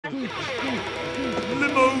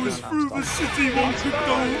is through the city one could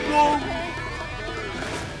go wrong.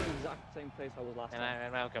 Exact same place I was last time.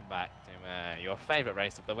 And welcome back to your favourite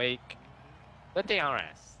race of the week, the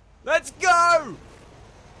DRS. Let's go!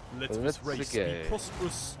 Let this race be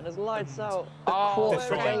prosperous. And there's lights out. Oh,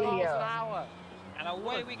 That's right. 20 miles an hour. And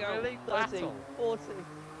away we go. 30, 40.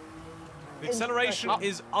 The acceleration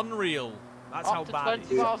is unreal. That's how Up to bad it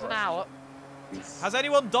 20 is. miles an hour. Has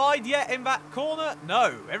anyone died yet in that corner?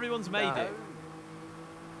 No, everyone's made it.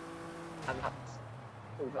 And that's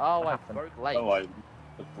Oh, I broke leg. Oh,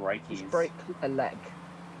 the brakies. just break a leg.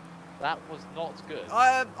 That was not good.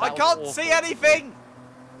 I was can't awful. see anything!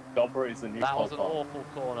 Dobber is the new That was an Pogba. awful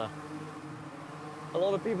corner. A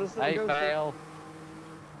lot of people still Hey, go for fail.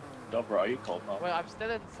 Dobber, are you called now? Wait, I'm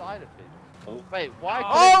still inside of it. Oh. Wait, why?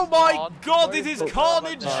 Oh couldn't my John- god, it is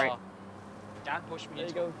carnage! Sorry. Dan pushed me There you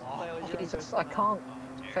into go. a wall. Fail, you're Jesus, good. I can't.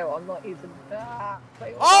 Phil, I'm not even.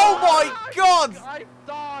 Fail. Oh my god! I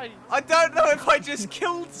died! I don't know if I just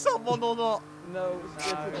killed someone or not. No,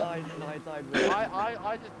 Splitter died and I died with him.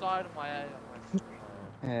 I just died on my own.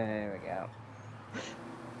 There we go.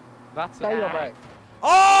 That's Stay your an break.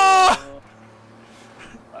 Oh!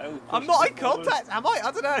 I'll I'm push not you in forward. contact, am I?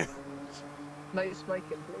 I don't know. No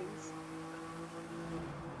smoking, please.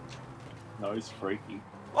 No, he's freaky.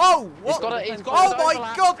 Oh, He's what? got a, he's got Oh an my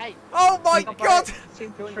overlap. god! Hey, Oh my god!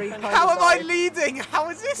 Super free How am I leading? How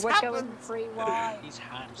has this We're going happened? free wide. His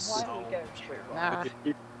hands Why so are we going free terrible. wide?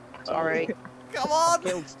 Oh, Sorry. Come on!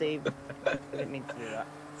 Killed Steve. I didn't mean to do that.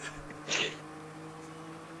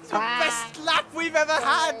 It's the best lap we've ever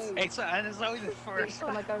had! And it's only the Please, first.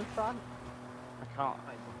 can I go in front? I can't.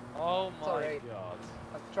 Oh my Sorry. god.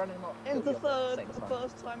 I'm trying to not. Into kill you third at for the the same time.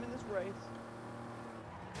 first time in this race.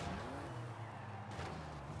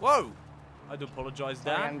 Whoa! I do apologise,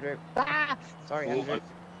 Sorry, Dan. Andrew. Ah! Sorry, Andrew.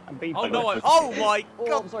 I'm being Oh no! pushed. Oh my Oh, I'm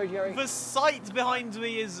god! sorry, Jerry. The sight behind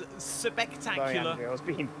me is Sorry, spectacular. Andrew. I was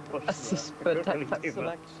being pushed. That's there. just I couldn't really that's do much.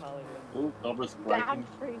 select Oh, Dobber's Damn, braking.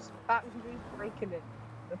 Andrew's breaking it.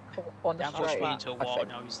 On the Dan pushed straight. me into a I wall. think.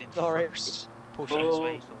 Now he's in Sorry. first. Pushing his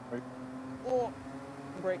way. Oh,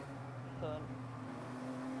 break. Turn.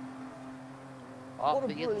 Up What a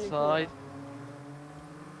the brilliant inside.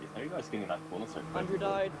 How are you guys getting that corner so quick? Andrew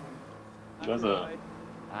died. You guys Andrew are- died.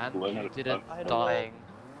 And Well, you no, didn't I had a dying.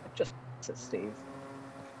 Just at Steve.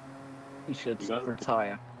 He should You guys-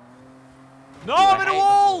 retire. No, I'm in a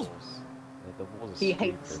wall! The walls are He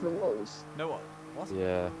stupid. hates the walls. No what? What?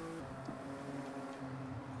 Yeah.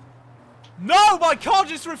 No, my car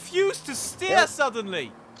just refused to steer Yeah.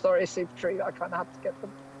 suddenly. Sorry, Super Tree. I kind of had to get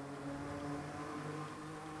them.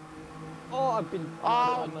 Oh, I've been. Oh,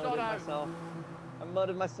 I murdered no. myself. I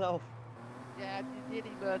murdered myself. Yeah, you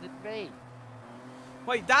nearly murdered me.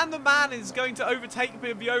 Wait, Dan the man is going to overtake me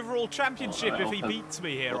in the overall championship Oh, if he okay. beats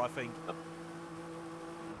me here, I think.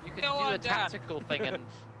 You can Go do on, a Dan. tactical thing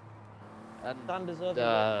and Dan deserves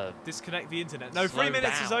it. Disconnect the internet. No, Slow 3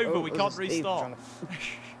 minutes is down. over. Oh, We it can't was Steve restart. trying to-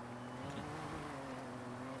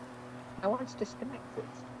 I want to disconnect it.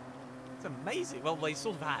 It's amazing. Well, they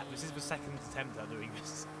sort of have. This is the second attempt at doing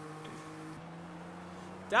this.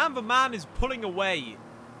 Dan the man is pulling away.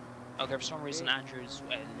 Okay, for some reason Andrew's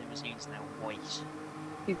limousine's now white.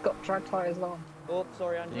 You've got drag tyres on. Oh,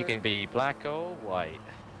 sorry, Andrew. you can be black or white.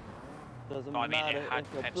 Doesn't I mean, it matter had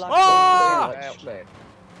if you're Pepsi. black Ah! or white. Fail.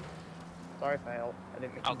 Sorry, fail. I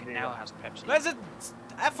didn't mean to Okay, do now it that. has Pepsi. There's a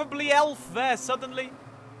affably elf there suddenly.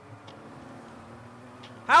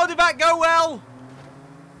 How did that go well?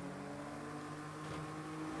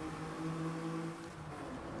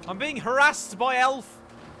 I'm being harassed by elf.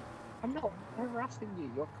 I'm not harassing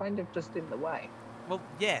you. You're kind of just in the way. Well,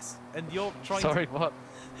 yes, and you're trying Sorry, what?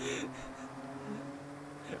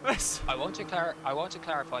 to... I want to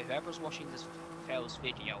clarify. Whoever's watching this fails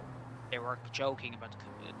video, they were joking about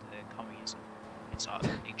the communism. It's not a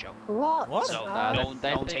big joke. What? What? So,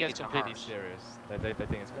 They don't think take it's it to completely heart. serious. They think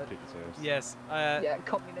it's completely serious. Yes. Yeah,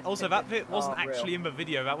 communist. Also, that bit wasn't aren't real. actually in the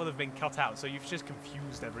video. That would have been cut out. So you've just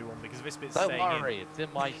confused everyone because this bit's Don't staying worry, it's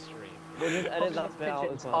in my stream. We'll just edit that Communist bit out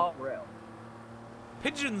pigeons as well. aren't real. in.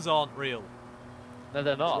 Pigeons aren't real. No,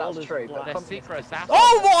 they're not. That's is true. black. But They're communist secret pigeons assassins.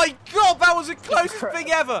 Oh my god, that was the closest Secret.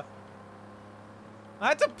 thing ever! I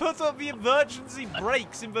had to put up the emergency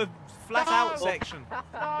brakes in the flat out section.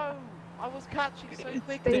 No! I was catching so quickly.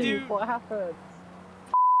 Steve, Did you- what happened?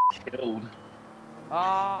 Killed.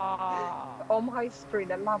 Ah! On my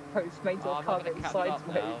screen, a lamppost made Oh, your I'm car not gonna go catch up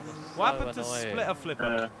now. sideways. That's What so happened to annoying. Splitter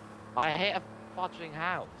Flipper? I hate a fudging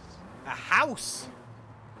house. A house?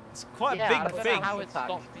 It's quite Yeah, a I big don't thing. know how it Attack.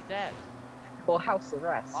 stops me dead. Or house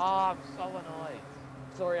arrest. Oh, I'm so annoyed.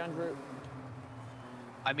 Sorry, Andrew.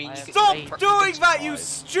 I mean, I you am can- Stop you can- doing that, you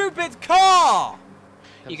stupid car!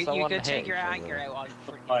 You someone can hit take your each other? anger out on.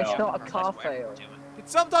 It's not a That's car whatever fail. we're doing. It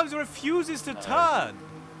sometimes refuses to turn.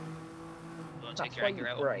 Don't That's take your why anger you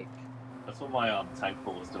out. brake. That's what my tank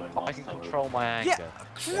ball was doing I last can time. control my anger.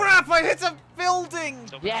 Yeah. Crap! I hit a building.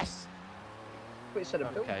 So- Yes! But it's at a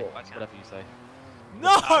Okay, billboard. I can't. whatever you say.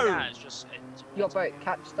 No. Yeah, it's just. Your boat,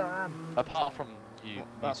 catch the ram. Apart from you.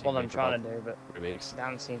 That's meeting what I'm me for trying to about do, but 3 weeks.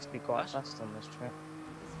 Dan seems to be quite fast on this trip.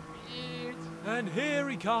 And here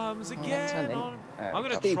he comes again. turning. I'm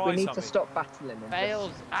gonna Steve, try we need something. to stop battling and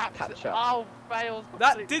Fails. catch up. Oh, fails.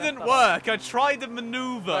 That completely didn't messed that work. I tried to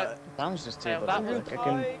maneuver. That was just too Yeah, good. that Like, was I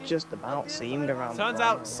can just about see him around. Turns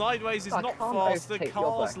out sideways is I not can't fast. The overtake your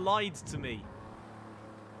cars boat. lied to me.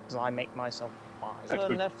 Because I make myself wise.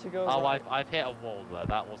 Turn left to go. Oh, I've hit a wall there.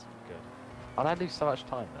 That wasn't good. Why'd I lose so much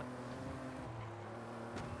time then?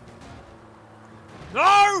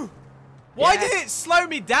 No! Why Yes. did it slow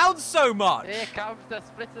me down so much? Here comes the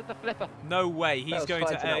splitter, the flipper. No way. He's was going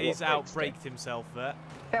finding to. out what He's brakes outbraked himself there.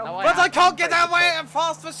 Hell, No, But I have can't get that way and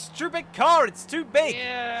fast for stupid car. It's too big.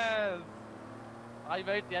 Yes! I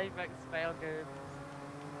made the Apex fail game.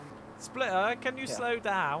 Splitter, can you Yeah. slow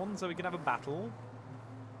down so we can have a battle?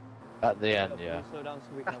 At the end, yeah. Slow down so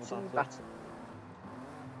we can have a battle, battle.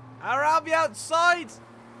 battle. Around the outside.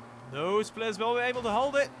 No, Splitter's well able to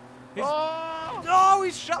hold it. He's... Oh! No,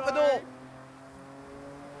 he's shut the door. Sorry.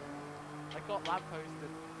 I got lampposted.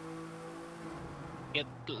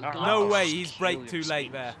 No way, he's braked too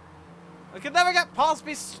late there. I can never get past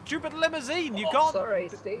this stupid limousine. You can't. Sorry,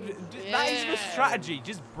 Steve. That is the Yeah. strategy.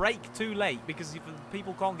 Just brake too late because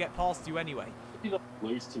people can't get past you anyway. You don't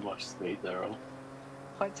lose too much speed there, Al.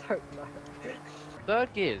 I don't know.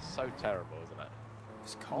 Third gear is so terrible, isn't it?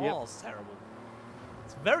 This car's terrible.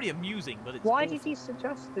 It's very amusing, but it's Why awful. did you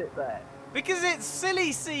suggest it there? Because it's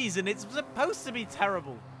silly season. It's supposed to be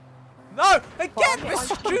terrible. No! Again, Well,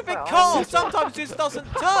 this I'm stupid sorry, car I'm- sometimes just doesn't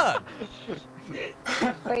turn.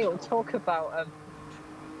 Fail, talk about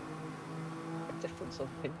difference of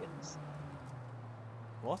opinions.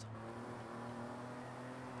 What?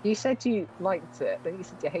 You said you liked it, then you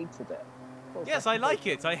said you hated it. What was Yes, that? I like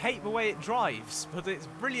it. I hate the way it drives, but it's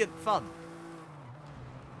brilliant fun.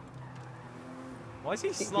 Why is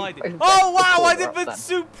he sliding? you- Oh wow! I did up the then.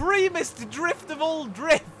 supremest drift of all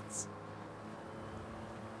drifts.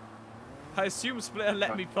 I assume Splitter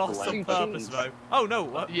let me pass on Two purpose cheese. though. Oh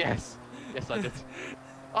no! Yes. Yes, I did.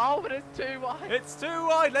 Oh, but it's too wide. It's too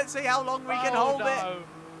wide. Let's see how long we can Oh, hold no. it.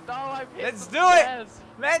 No, I've hit Let's some do it. chairs.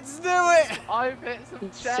 Let's do it. I've hit some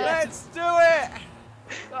Shit. chairs. Let's do it.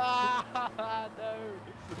 Ah, no.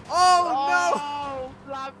 Oh Oh,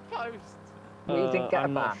 lamppost. We didn't get a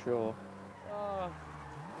I'm not ban. sure. Oh.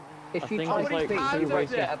 If you think try it's to like beat how me, you does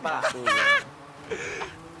won't it- get a ban. no!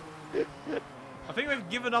 I think we've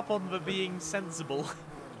given up on the being sensible.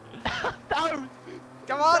 No.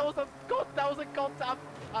 Come That on. was a goddamn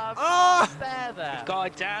Oh! stair there.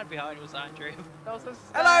 God, down behind us, Andrew. That was a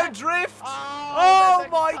stair. Hello, drift. Oh, there's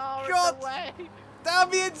a my car in God. the way. Down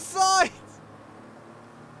the inside.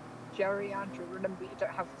 Jerry, Andrew, remember you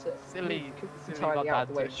don't have to Silly- move silly entirely out of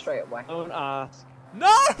the way bad straight away. Don't ask.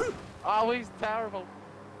 No! Oh, he's terrible.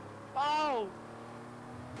 Oh.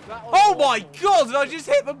 That was Oh my awful. God! I just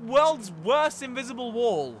hit the world's worst invisible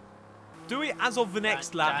wall. Do we, as of the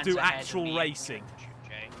next lap, do actual racing?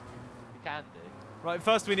 You can do. Right,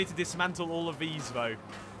 first we need to dismantle all of these though,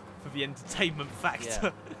 for the entertainment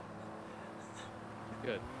factor.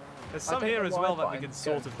 Good. There's I some think here the as well that we Wi-Fi can is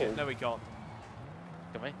sort going of get. cool. No, we can't.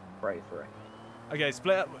 Can we? Bravery. Okay,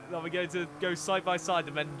 split up. Are we going to go side by side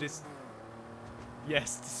and then just...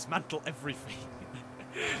 Yes, dismantle everything.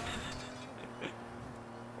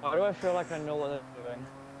 Why do I feel like I know what they're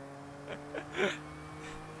doing?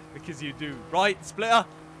 Because you do. Right, Splitter?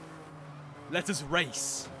 Let us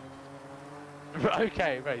race.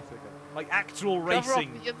 Okay, racing. Like actual Cover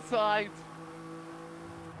racing. off the inside.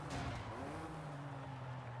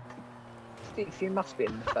 Steve, you must be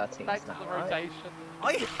in the 13th Thanks now, for the right? rotation.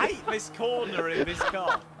 I hate this corner in this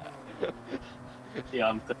car. Yeah,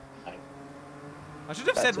 I'm. I should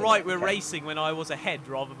have That's said, right, we're okay. racing when I was ahead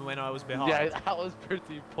rather than when I was behind. Yeah, that was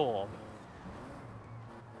pretty poor.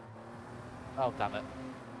 Oh, damn it.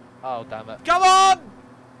 Oh, damn it. Come on!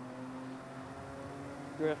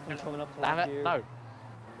 Drift, I'm coming up to Damn like it. you. No. Thank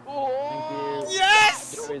Oh, you.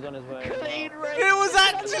 Yes! Joey's on his way. clean race. It was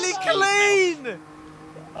actually clean!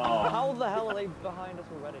 Oh, How the hell are they behind us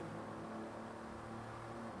already?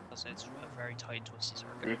 Because it's a very tight, twisty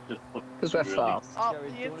circuit. Drift just looked 'Cause we're really- fast. Up Jerry,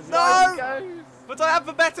 the do you wanna inside No! goes. But I have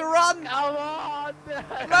the better run! Come on.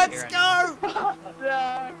 Let's go!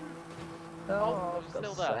 No. Oh, I'm for still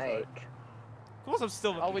God's there, sorry. sake. Of course I'm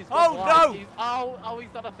still... Oh, he's Oh, gone no! wide. He's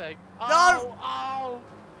done a thing. No! Oh!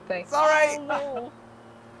 Thanks. Sorry! Oh, no!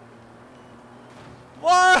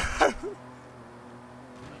 Whoa!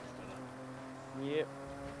 Yep.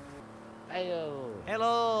 Fail.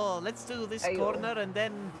 Hello, let's do this Ayo. corner and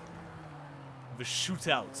then... The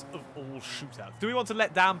shootout of all shootouts. Do we want to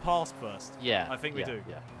let Dan pass first? Yeah. I think we do.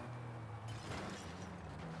 Yeah.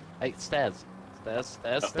 Hey, stairs. Stairs.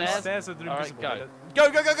 Those stairs are All right, invisible. go.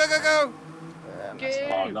 Go, go, go, go, go, go!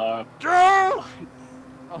 Oh no. Go!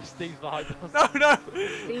 Oh, Steve's behind us. No,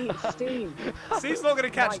 no! Steve. Steve's not going to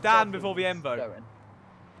catch Right, Dan Steve. before the Embo. Going.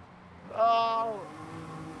 Oh!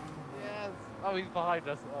 Yes! Oh, he's behind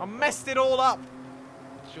us. Oh, I messed it all up!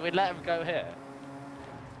 should we let him go here?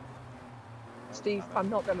 Steve, I'm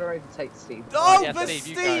not going to overtake Steve. Oh, yeah, the Steve,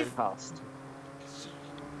 you Steve! Past.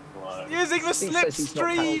 Right. Using the Steve says he's not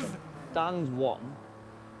slipstream! Calvin. Dan's one.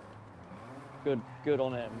 Good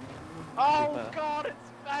on him. Oh, Super. God,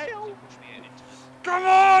 it's failed! Push me into it. Come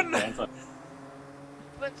on! Dan's like,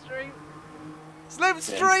 Slipstream!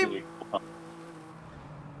 Slipstream!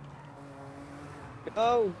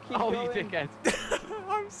 Oh, keep Oh, going. you dickhead.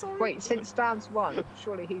 I'm sorry. Wait, since Dan's won,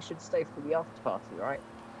 surely he should stay for the after party, right?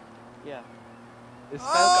 Yeah. It's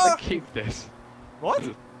Ah! failed. Keep this. What?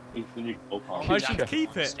 he's the new goal I partner. should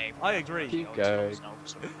keep it. I agree. Keep Go, going. no,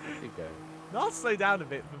 so- Keep going. I'll slow down a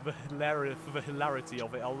bit for the hilarity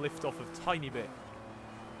of it. I'll lift off a tiny bit.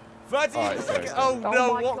 30 Alright, seconds. sorry. Oh, Oh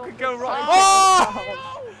no, my what God, could go it's wrong? so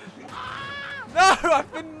Oh! No,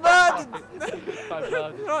 I've been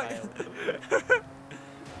murdered! Right.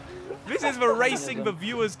 This is the racing the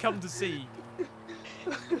viewers come to see.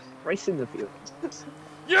 Racing the viewers.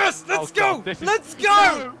 Yes, let's Oh, go! God, this is- Let's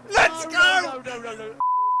go! Let's go! No.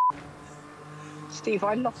 Steve,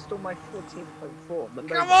 I lost all my 14.4, but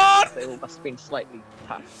Come those- on! they all must have been slightly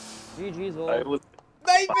past. GG's It all. was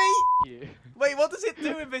Maybe! You. Wait, what does it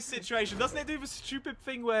do in this situation? Doesn't it do the stupid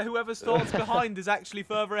thing where whoever starts behind is actually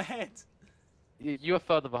further ahead? You were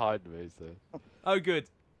further behind me, so. Oh, good.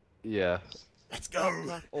 Yeah. Let's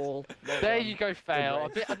go! All. Well There done. you go, fail.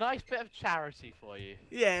 race. A nice bit of charity for you.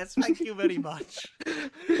 Yes, thank you very much.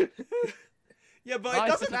 Yeah, but it Nice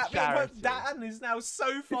doesn't bit of happen. charity. Dan is now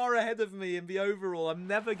so far ahead of me in the overall. I'm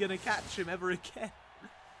never gonna catch him ever again.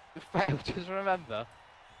 Fail, just remember,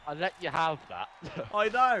 I let you have that. I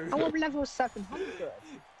know. Oh, I'm level 700.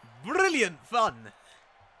 Brilliant fun.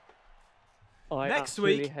 I Next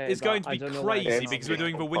absolutely week hate is going that. to I be don't know why crazy it's because not we're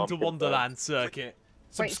doing the Yeah. Winter Wonderland circuit.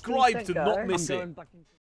 Wait, Subscribe Steve, to don't not go. I'm miss it. going back into